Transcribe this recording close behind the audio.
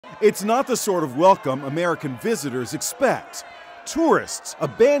It's not the sort of welcome American visitors expect. Tourists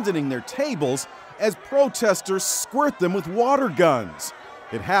abandoning their tables as protesters squirt them with water guns.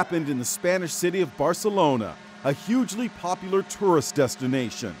 It happened in the Spanish city of Barcelona, a hugely popular tourist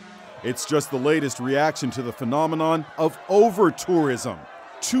destination. It's just the latest reaction to the phenomenon of over-tourism.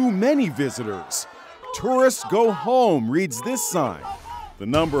 Too many visitors. Tourists go home, reads this sign. The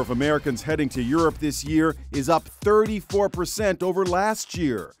number of Americans heading to Europe this year is up 34% over last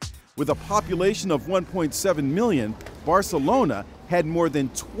year. With a population of 1.7 million, Barcelona had more than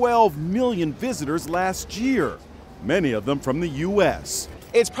 12 million visitors last year, many of them from the U.S.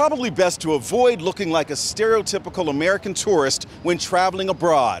 It's probably best to avoid looking like a stereotypical American tourist when traveling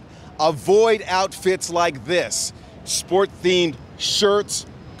abroad. Avoid outfits like this: sport-themed shirts,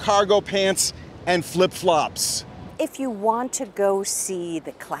 cargo pants, and flip-flops. If you want to go see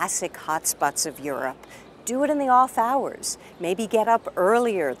the classic hotspots of Europe, do it in the off hours. Maybe get up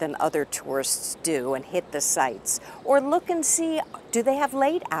earlier than other tourists do and hit the sites. Or look and see, do they have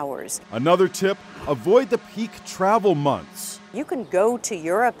late hours? Another tip, avoid the peak travel months. You can go to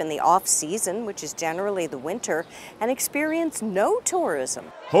Europe in the off-season, which is generally the winter, and experience no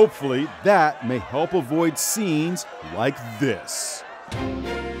tourism. Hopefully that may help avoid scenes like this.